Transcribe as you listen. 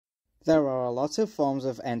There are a lot of forms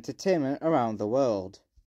of entertainment around the world.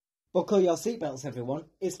 Buckle your seatbelts, everyone.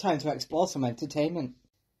 It's time to explore some entertainment.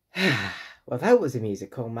 Well, that was a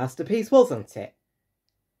musical masterpiece, wasn't it?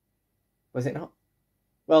 Was it not?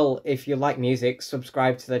 Well, if you like music,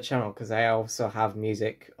 subscribe to the channel, because I also have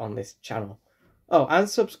music on this channel. Oh, and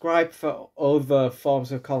subscribe for other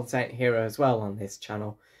forms of content here as well on this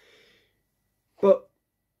channel. But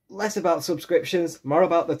less about subscriptions, more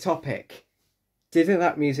about the topic. Didn't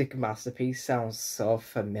that music masterpiece sound so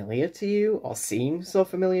familiar to you, or seem so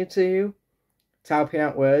familiar to you? Typing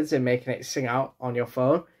out words and making it sing out on your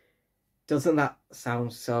phone. Doesn't that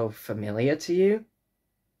sound so familiar to you?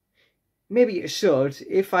 Maybe it should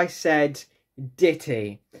if I said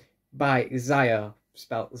Ditty by Zaya,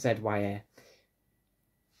 spelled Z-Y-A.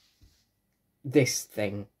 This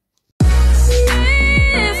thing.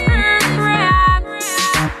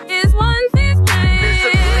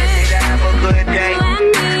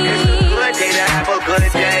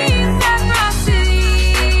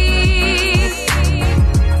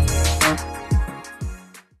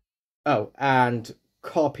 Oh, and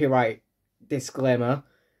copyright disclaimer,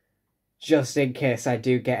 just in case I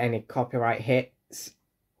do get any copyright hits.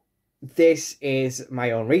 This is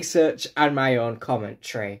my own research and my own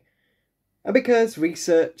commentary. And because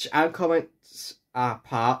research and comments are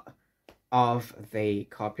part of the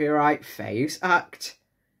Copyright Fair Use Act,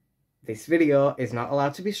 this video is not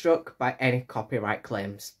allowed to be struck by any copyright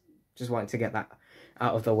claims. Just wanted to get that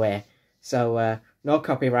out of the way. So, no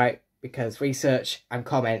copyright, because research and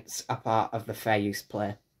comments are part of the fair use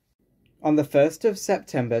play. On the 1st of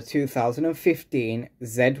September 2015,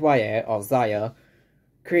 ZYA, or Zaya,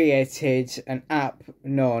 created an app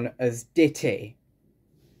known as Ditty.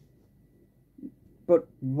 But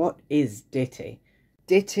what is Ditty?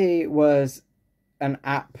 Ditty was an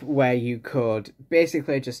app where you could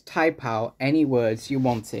basically just type out any words you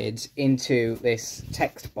wanted into this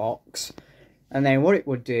text box, and then what it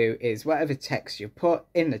would do is whatever text you put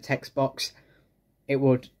in the text box, it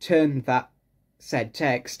would turn that said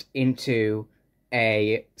text into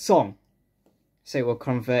a song. So it will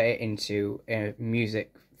convert it into a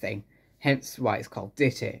music thing, hence why it's called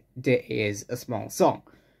Ditty. Ditty is a small song.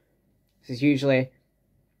 So it's usually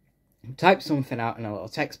type something out in a little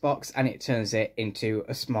text box and it turns it into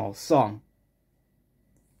a small song.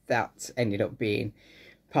 That ended up being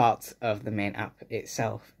part of the main app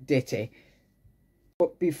itself, Ditty.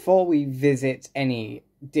 But before we visit any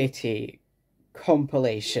Ditty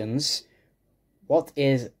compilations, what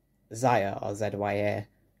is Zaya, or ZYA?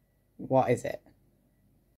 What is it?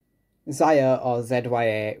 Zaya, or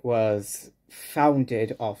ZYA, was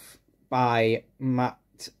founded off by Matt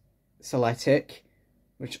Soletic,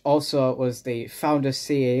 which also was the founder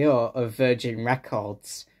CEO of Virgin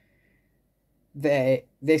Records.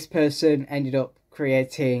 This person ended up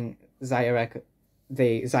creating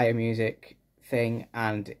the Zaya music thing,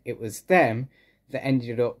 and it was them that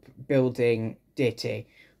ended up building Ditty.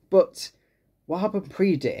 But what happened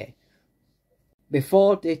pre-Ditty?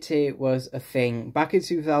 Before Ditty was a thing, back in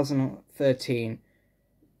 2013,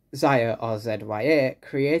 Zaya, or ZYA,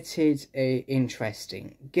 created an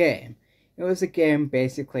interesting game. It was a game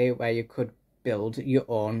basically where you could build your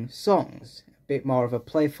own songs. A bit more of a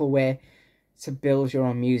playful way to build your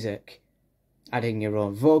own music. Adding your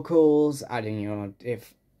own vocals, adding your own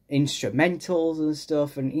instrumentals and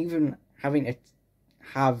stuff, and even having to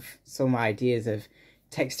have some ideas of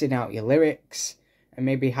texting out your lyrics, and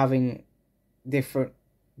maybe having different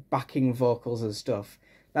backing vocals and stuff.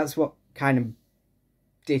 That's what kind of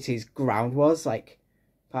Ditty's ground was, like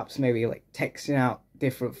perhaps maybe like texting out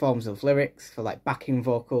different forms of lyrics for like backing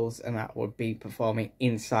vocals, and that would be performing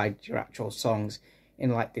inside your actual songs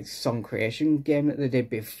in like this song creation game that they did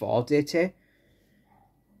before Ditty.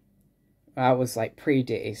 That was like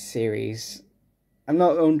pre-Ditty series. I'm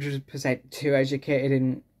not 100% too educated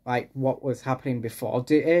in like what was happening before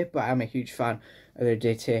Ditty, but I'm a huge fan of the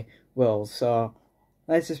Ditty world, so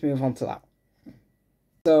let's just move on to that.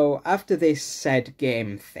 So after this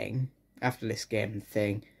game thing, that's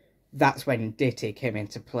when Ditty came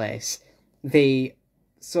into place. The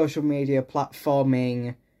social media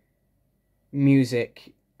platforming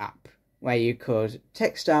music app where you could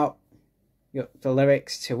text out the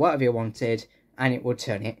lyrics to whatever you wanted and it would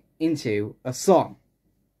turn it into a song.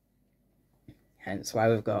 Hence why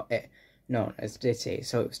we've got it known as Ditty.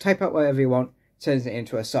 So it's type out whatever you want, turns it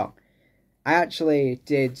into a song. I actually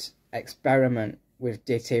did experiment with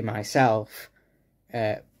Ditty myself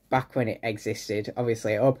back when it existed.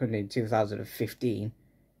 Obviously it opened in 2015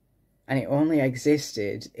 and it only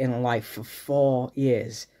existed in life for 4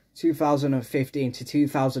 years. 2015 to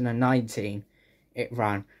 2019 it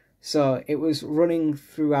ran. So it was running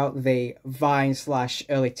throughout the Vine /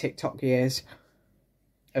 early TikTok years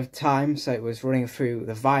of time. So it was running through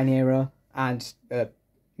the Vine era and the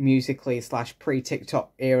Musical.ly /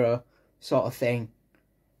 pre-TikTok era sort of thing.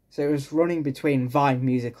 So it was running between Vine,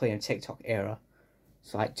 Musical.ly and TikTok era.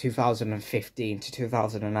 It's like 2015 to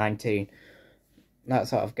 2019. That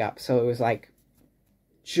sort of gap. So it was like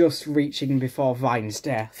just reaching before Vine's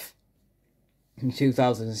death. In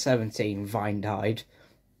 2017, Vine died.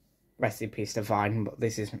 Rest in peace to Vine, but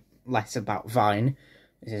this is less about Vine.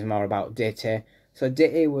 This is more about Ditty. So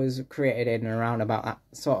Ditty was created in and around about that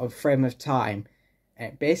sort of frame of time.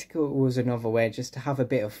 And it basically was another way just to have a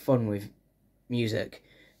bit of fun with music.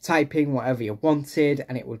 Type in whatever you wanted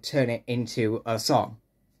and it would turn it into a song.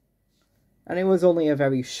 And it was only a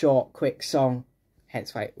very short, quick song.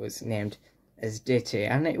 Hence why it was named as Ditty.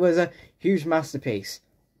 And it was a huge masterpiece.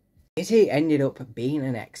 Ditty ended up being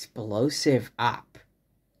an explosive app,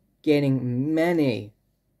 gaining many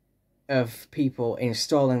of people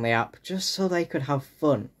installing the app just so they could have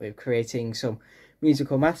fun with creating some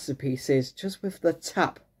musical masterpieces just with the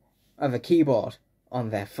tap of a keyboard on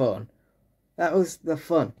their phone. That was the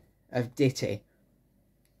fun of Ditty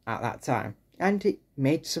at that time. And it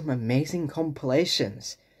made some amazing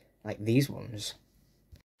compilations, like these ones.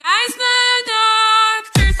 Guys, the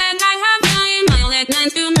doctor said I have a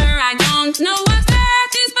malignant tumor. I don't know what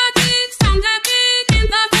that is, but it sounds epic. In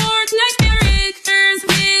the Fortnite characters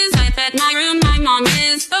whiz, I bet my room, my mom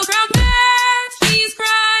is so proud that she's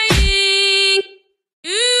crying. Do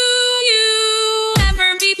you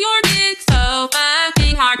ever beat your dick so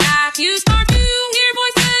fucking hard that you start to hear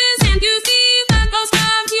voices and you see the ghost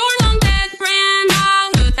of your long dead grandma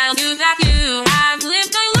who tells you that you have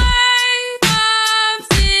lived a life of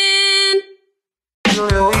sin?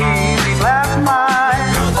 Real easy, last mine.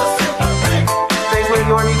 Face with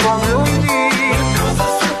your knee on doing deep.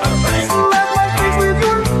 Left my face with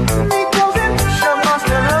your knee closing. Shove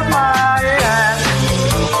mustard of my ass.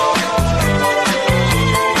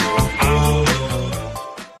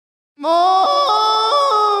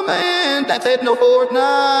 Mom and Dad said no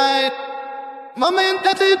Fortnite. Mom and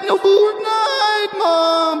Dad said no Fortnite.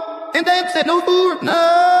 Mom and Dad said no Fortnite.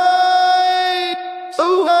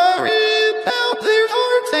 So hurry out their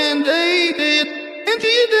hearts and they did. And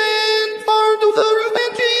she then part of the roof.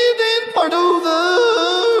 And she then part of the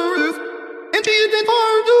roof. And she then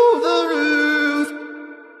part of the roof.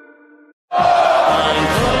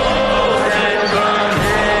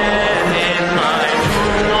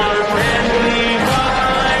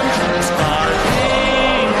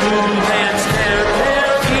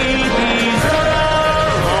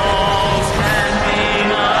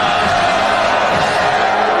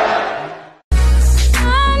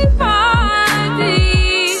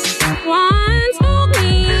 Somebody once told me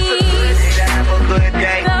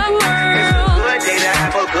the world is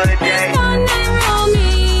gonna roll me.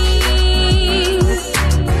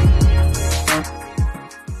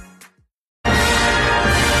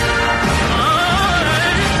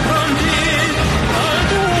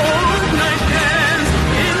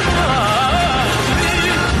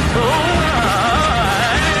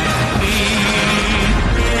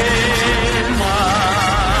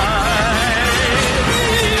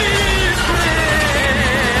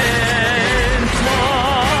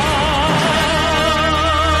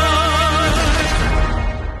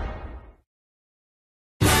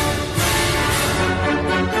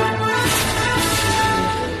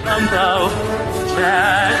 Thou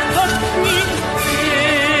that put me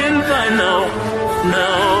in thy no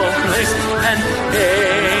place and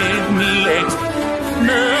gave me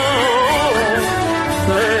no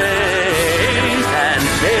place and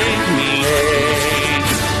gave me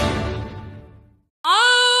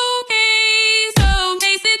Okay, so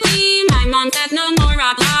basically my mom said no more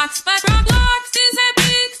Roblox, but Roblox is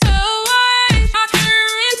epic, so I talked her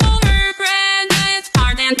and told her credits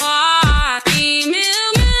card and bought 3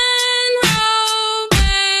 million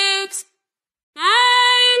Robux.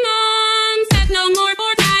 My mom said no more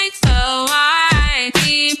Fortnite, so I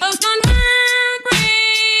repost on her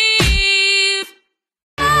grave.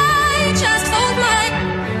 I just sold my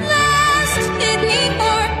last kidney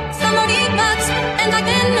for somebody else, and I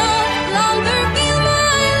can no longer feel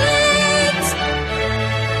my legs.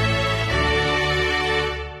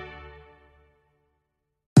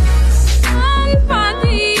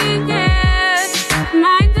 Somebody get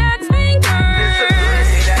my dad's finger out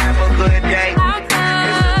of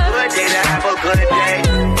the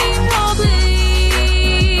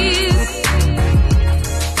please.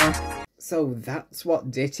 So that's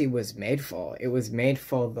what Ditty was made for. It was made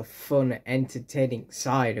for the fun, entertaining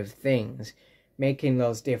side of things. making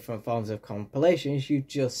those different forms of compilations you've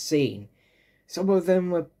just seen. Some of them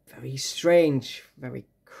were very strange, very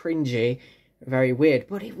cringy, very weird,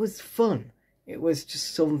 but it was fun. It was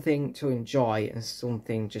just something to enjoy and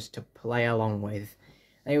something just to play along with.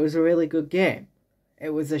 And it was a really good game. It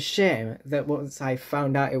was a shame that once I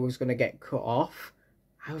found out it was going to get cut off,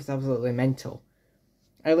 I was absolutely mental.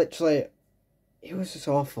 It was just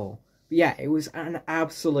awful. But yeah, it was an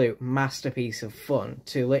absolute masterpiece of fun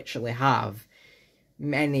to literally have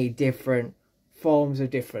many different forms of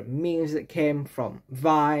different memes that came from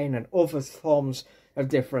Vine and other forms of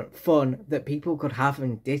different fun that people could have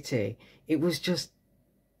in Ditty. It was just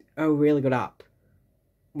a really good app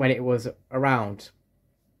when it was around.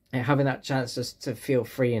 And having that chance just to feel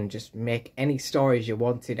free and just make any stories you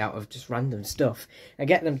wanted out of just random stuff and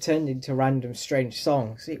get them turned into random strange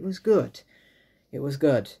songs. It was good. It was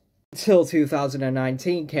good. Until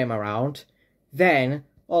 2019 came around. Then,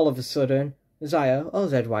 all of a sudden, Zaya, or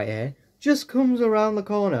ZYA, just comes around the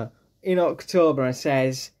corner in October and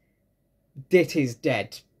says, Ditty's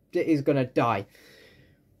dead. Ditty's gonna die.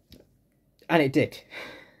 And it did.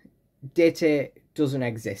 Ditty doesn't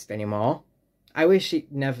exist anymore. I wish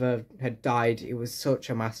it never had died. It was such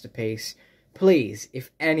a masterpiece. Please,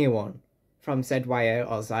 if anyone from ZYA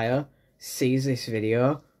or Zaya sees this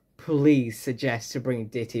video, please suggest to bring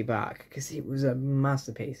Ditty back, because it was a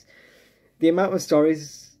masterpiece. The amount of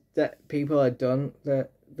stories that people had done, the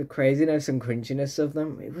craziness and cringiness of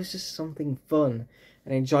them, it was just something fun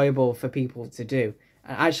and enjoyable for people to do.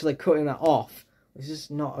 And actually cutting that off was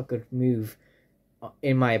just not a good move,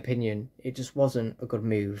 in my opinion. It just wasn't a good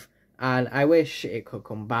move. And I wish it could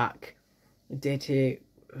come back. Ditty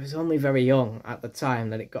was only very young at the time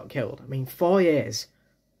that it got killed. I mean, 4 years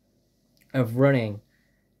of running,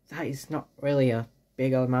 that is not really a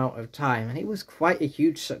big amount of time. And it was quite a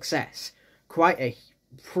huge success. Quite a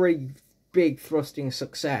pretty big thrusting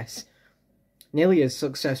success. Nearly as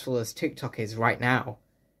successful as TikTok is right now.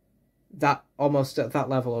 That almost at that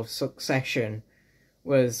level of succession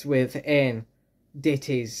was within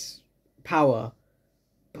Ditty's power.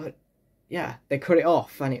 But yeah, they cut it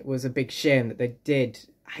off, and it was a big shame that they did.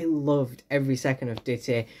 I loved every second of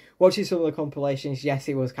Ditty. Watching some of the compilations, yes,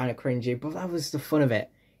 it was kind of cringy, but that was the fun of it.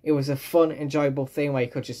 It was a fun, enjoyable thing where you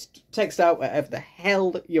could just text out whatever the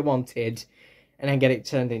hell you wanted and then get it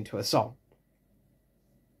turned into a song.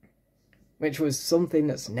 Which was something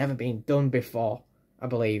that's never been done before, I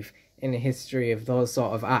believe, in the history of those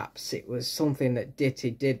sort of apps. It was something that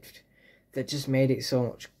Ditty did that just made it so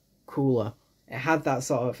much cooler. It had that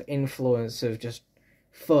sort of influence of just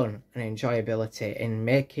fun and enjoyability in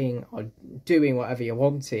making or doing whatever you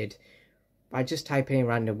wanted by just typing in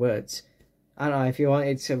random words. I don't know, if you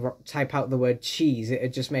wanted to type out the word cheese,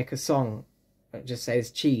 it'd just make a song that just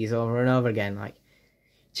says cheese over and over again, like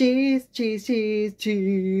cheese, cheese, cheese,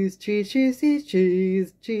 cheese, cheese, cheese, cheese,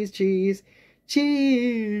 cheese, cheese, cheese,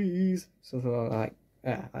 cheese, something like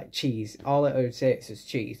cheese. All it would say is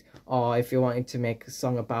cheese. Or if you wanted to make a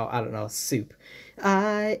song about, I don't know, soup.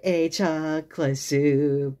 I ate chocolate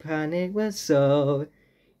soup and it was so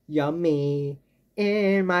yummy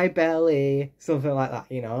in my belly. Something like that,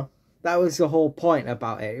 you know. That was the whole point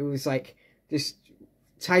about it. It was like just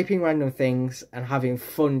typing random things and having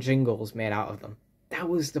fun jingles made out of them. That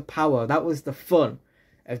was the power, that was the fun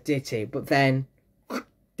of Ditty. But then,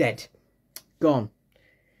 dead. Gone.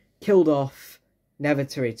 Killed off, never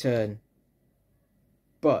to return.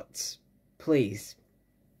 But, please,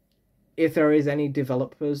 if there is any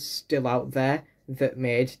developers still out there that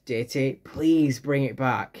made Ditty, please bring it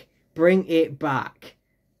back. Bring it back.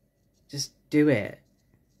 Just do it.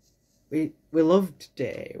 We loved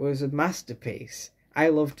Ditty. It was a masterpiece. I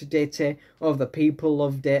loved Ditty. Other people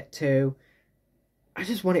loved it too. I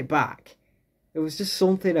just want it back. There was just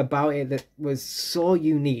something about it that was so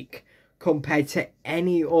unique compared to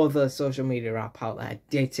any other social media app out there.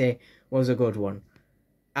 Ditty was a good one.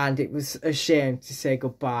 And it was a shame to say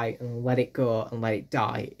goodbye and let it go and let it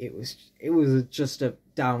die. It was just a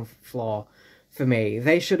down flaw for me.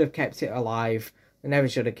 They should have kept it alive. They never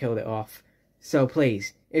should have killed it off. So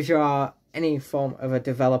please, if you are any form of a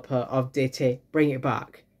developer of Ditty, bring it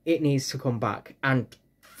back. It needs to come back, and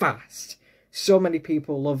fast. So many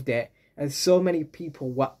people loved it, and so many people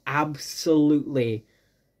were absolutely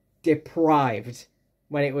deprived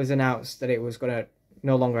when it was announced that it was going to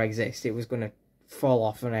no longer exist. It was going to fall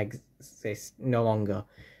off and exist no longer.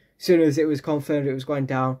 As soon as it was confirmed it was going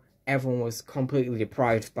down, everyone was completely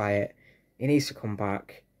deprived by it. It needs to come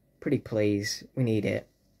back. Pretty please, we need it.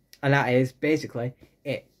 And that is basically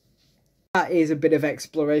it. That is a bit of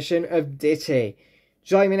exploration of Ditty.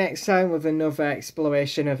 Join me next time with another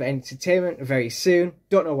exploration of entertainment very soon.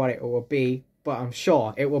 Don't know what it will be, but I'm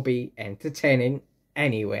sure it will be entertaining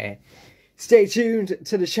anyway. Stay tuned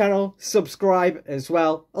to the channel, subscribe as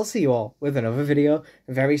well. I'll see you all with another video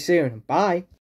very soon. Bye!